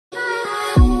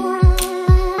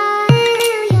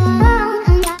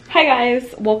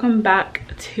welcome back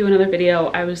to another video.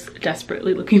 I was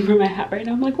desperately looking for my hat right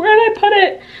now. I'm like, where did I put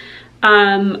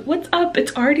it? What's up?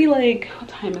 It's already like, what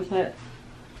time is it?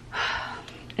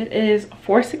 It is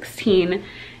 4:16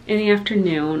 in the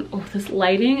afternoon. Oh, this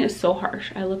lighting is so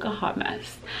harsh. I look a hot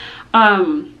mess.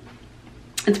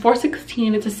 It's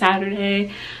 4:16, it's a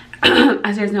Saturday.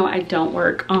 As you guys know, I don't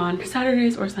work on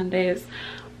Saturdays or Sundays.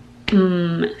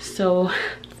 So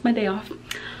it's my day off.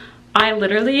 I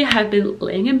literally have been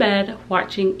laying in bed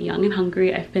watching Young and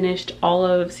Hungry. I finished all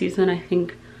of season, I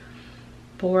think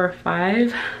 4 or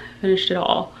 5. I finished it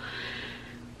all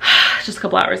just a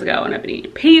couple hours ago, and I've been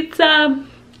eating pizza.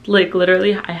 Like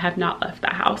literally, I have not left the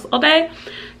house all day.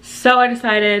 So I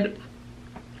decided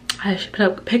I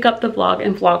should pick up the vlog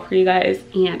and vlog for you guys,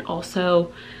 and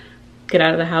also get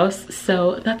out of the house.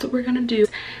 So that's what we're gonna do.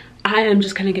 I am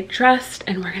just gonna get dressed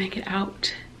and we're gonna get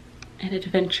out and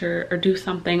adventure or do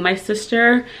something. My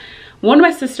sister, one of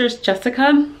my sisters,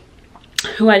 Jessica,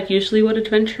 who I usually would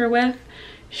adventure with,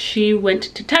 she went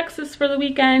to Texas for the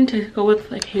weekend to go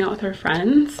with, like, hang out with her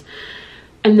friends.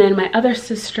 And then my other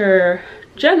sister,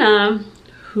 Jenna,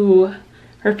 who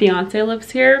her fiance lives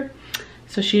here,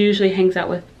 so she usually hangs out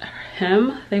with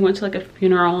him. They went to like a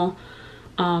funeral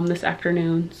this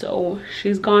afternoon, so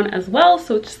she's gone as well,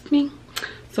 so it's just me.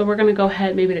 So we're gonna go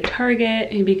ahead maybe to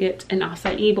Target, maybe get an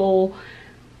acai bowl.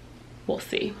 We'll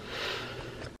see.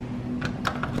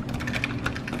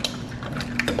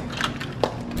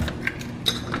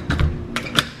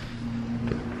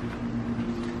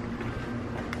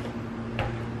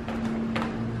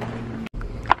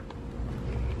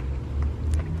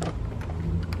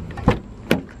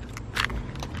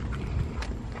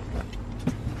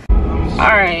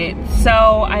 Alright, so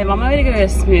I'm on my way to get a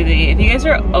smoothie. If you guys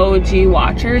are OG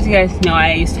watchers, you guys know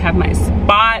I used to have my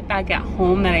spot back at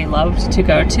home that I loved to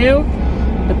go to.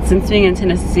 But since being in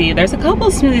Tennessee, there's a couple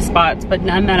of smoothie spots, but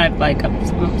none that I'm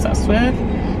obsessed with.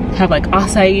 Have like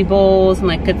acai bowls and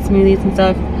like good smoothies and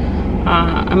stuff.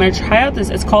 I'm gonna try out this,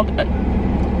 it's called a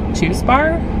juice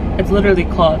bar. It's literally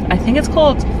called, I think it's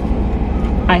called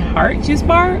I Heart Juice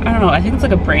Bar. I don't know, I think it's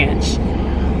like a branch.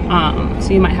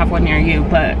 So you might have one near you,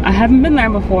 but I haven't been there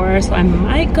before, so I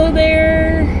might go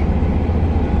there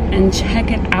and check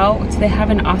it out. They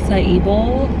have an acai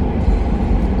bowl.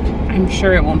 I'm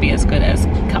sure it won't be as good as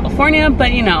California,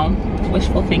 but you know,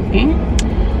 wishful thinking.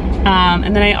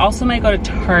 And then I also might go to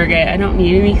Target. I don't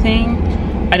need anything.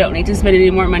 I don't need to spend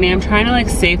any more money. I'm trying to like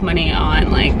save money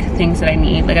on like things that I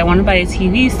need. Like I want to buy a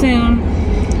TV soon.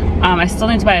 I still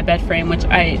need to buy a bed frame, which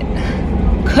I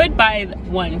could buy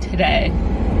one today.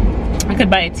 I could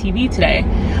buy a TV today,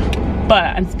 but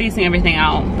I'm spacing everything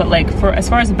out. But like for as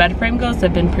far as the bed frame goes,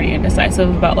 I've been pretty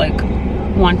indecisive about like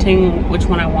wanting which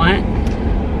one I want.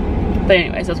 But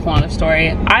anyways, that's a whole other story.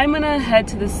 I'm gonna head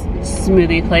to this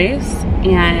smoothie place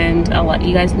and I'll let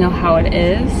you guys know how it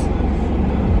is.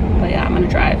 But yeah, I'm gonna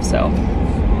drive, so.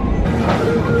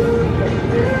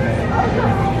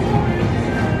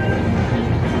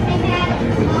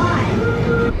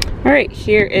 All right,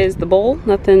 here is the bowl.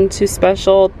 Nothing too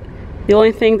special. The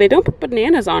only thing, they don't put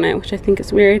bananas on it, which I think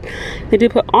is weird. They do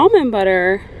put almond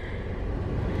butter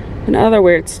and other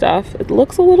weird stuff. It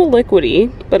looks a little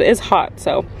liquidy, but it is hot.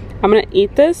 So I'm gonna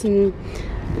eat this and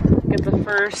get the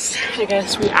first, I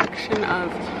guess, reaction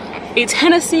of a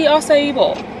Tennessee acai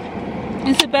bowl.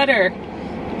 Is it better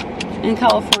in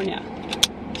California?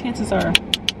 Chances are,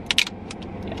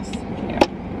 yes, yeah,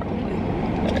 probably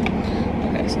better.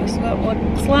 Okay, so this is what it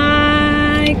looks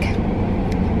like.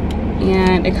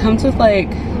 And it comes with like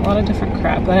a lot of different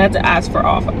crap that I had to ask for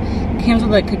off. It comes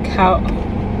with like cacao.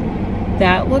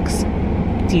 That looks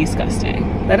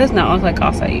disgusting. That does not look like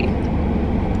acai.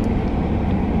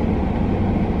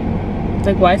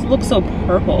 Like, why does it look so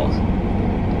purple?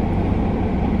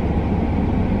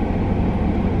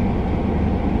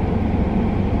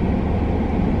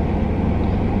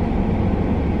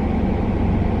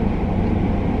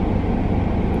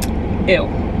 Ew.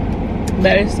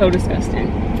 That is so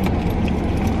disgusting.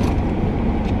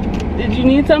 Did you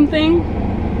need something?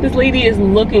 This lady is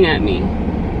looking at me.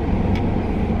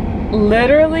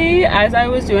 Literally, as I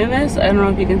was doing this, I don't know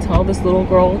if you can tell, this little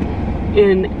girl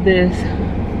in this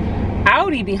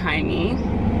Audi behind me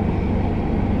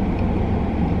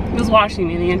was watching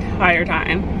me the entire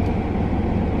time.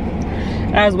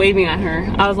 I was waving at her.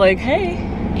 I was like, hey.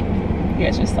 You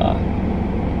guys just saw.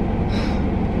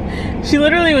 She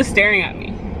literally was staring at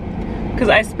me because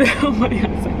I spit on my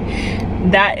outside.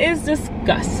 That is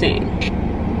disgusting.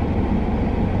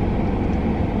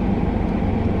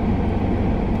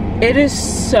 It is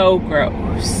so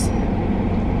gross.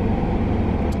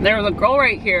 There was a girl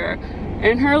right here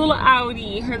in her little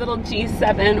Audi, her little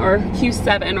G7 or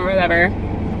Q7 or whatever.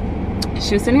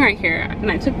 She was sitting right here,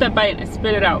 and I took that bite and I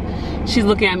spit it out. She's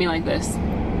looking at me like this.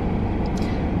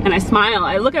 And I smile.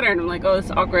 I look at her and I'm like, oh, it's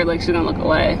awkward, like she's gonna look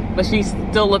away. But she's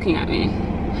still looking at me.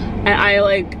 And I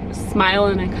like smile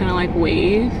and I kind of like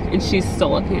wave, and she's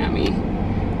still looking at me.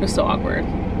 It's so awkward.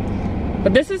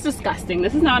 But this is disgusting.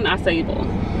 This is not an acai bowl.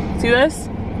 See this?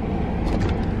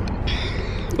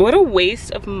 What a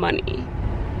waste of money.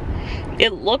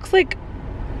 It looks like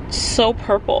so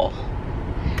purple.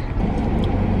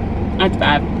 That's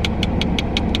bad.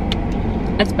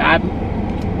 That's bad.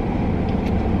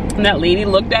 And that lady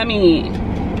looked at me.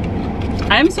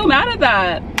 I'm so mad at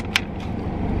that.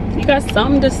 You got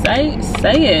something to say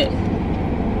it.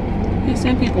 You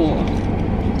send people.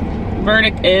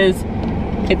 Verdict is,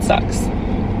 it sucks.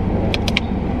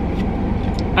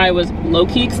 I was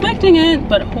low-key expecting it,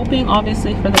 but hoping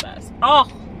obviously for the best. Oh,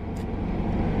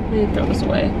 I need to throw this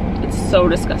away. It's so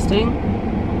disgusting.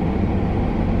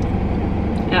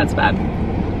 Yeah, it's bad.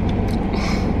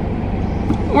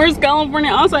 Where's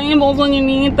California acai bowls when you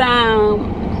need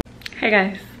them? Hey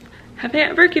guys, have I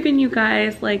ever given you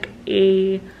guys like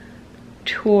a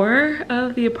tour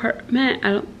of the apartment?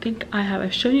 I don't think I have.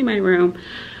 I've shown you my room.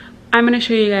 I'm gonna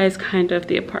show you guys kind of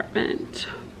the apartment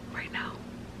right now.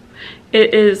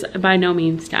 It is by no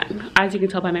means done. As you can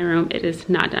tell by my room, it is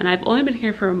not done. I've only been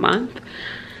here for a month,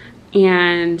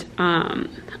 and I'm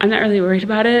not really worried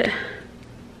about it.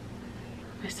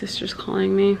 My sister's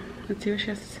calling me. Let's see what she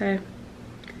has to say.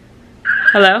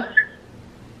 Hello?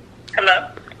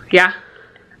 Hello? Yeah?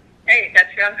 Hey, got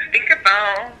you on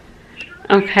speakerphone.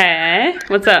 Okay,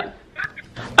 what's up?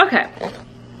 Okay,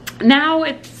 now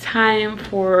it's time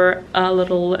for a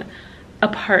little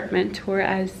apartment tour,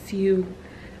 as you,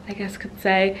 I guess, could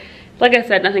say. Like I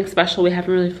said, nothing special. We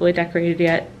haven't really fully decorated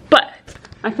yet, but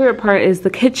my favorite part is the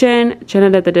kitchen. Jenna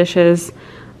did the dishes,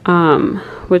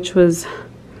 which was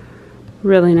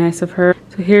really nice of her.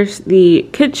 So here's the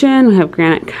kitchen. We have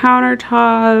granite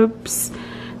countertops.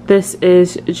 This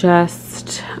is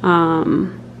just, you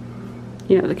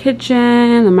know, the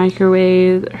kitchen, the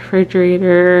microwave, the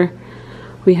refrigerator.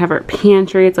 We have our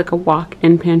pantry. It's like a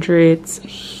walk-in pantry. It's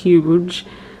huge,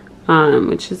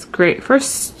 which is great for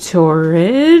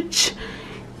storage.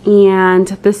 And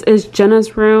this is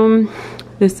Jenna's room.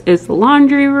 This is the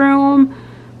laundry room.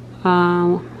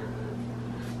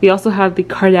 We also have the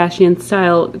Kardashian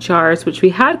style jars, which we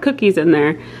had cookies in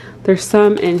there. There's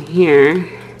some in here.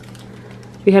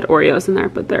 We had Oreos in there,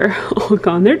 but they're all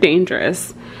gone. They're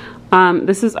dangerous.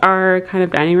 This is our kind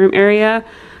of dining room area.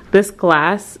 This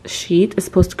glass sheet is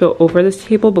supposed to go over this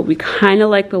table, but we kind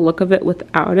of like the look of it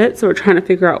without it. So we're trying to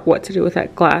figure out what to do with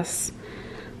that glass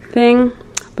thing.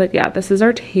 But yeah, this is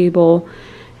our table.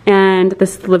 And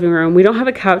this is the living room. We don't have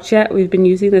a couch yet. We've been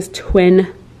using this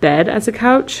twin bed as a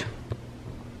couch.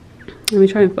 Let me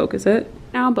try and focus it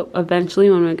now, but eventually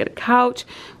when we get a couch,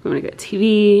 we're gonna get a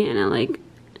TV, and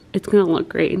it's gonna look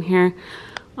great in here.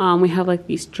 We have like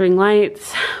these string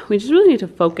lights. We just really need to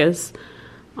focus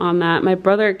on that. My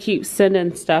brother keeps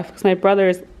sending stuff because my brother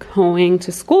is going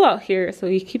to school out here, so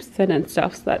he keeps sending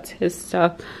stuff, so that's his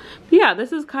stuff. But yeah,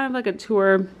 this is kind of like a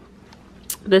tour.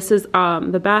 This is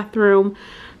the bathroom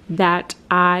that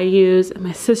I use, and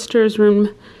my sister's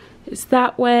room is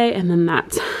that way, and then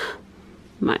that's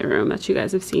my room that you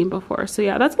guys have seen before. So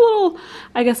yeah, that's a little,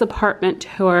 I guess, apartment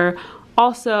tour.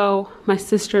 Also, my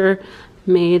sister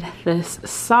made this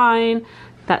sign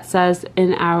that says,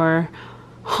 in our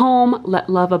home, let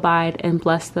love abide and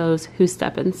bless those who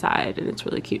step inside. And it's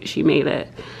really cute. She made it.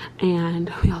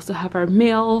 And we also have our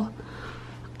mail.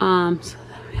 So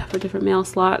we have our different mail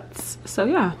slots. So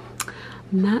yeah,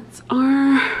 and that's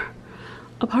our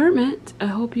apartment. I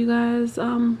hope you guys,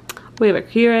 we have a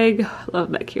Keurig. Love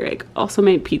that Keurig. Also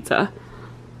made pizza.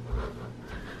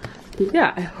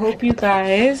 Yeah, I hope you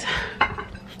guys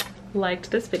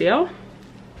liked this video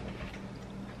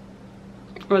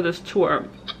or this tour.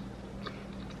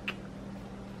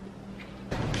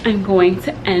 I'm going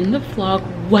to end the vlog.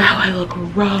 Wow, I look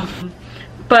rough.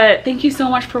 But thank you so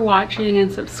much for watching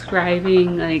and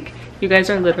subscribing. Like, you guys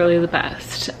are literally the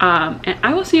best. And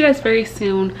I will see you guys very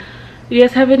soon. If you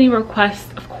guys have any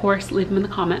requests, of course, leave them in the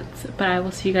comments. But I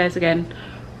will see you guys again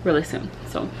really soon.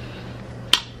 So,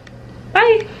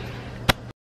 bye.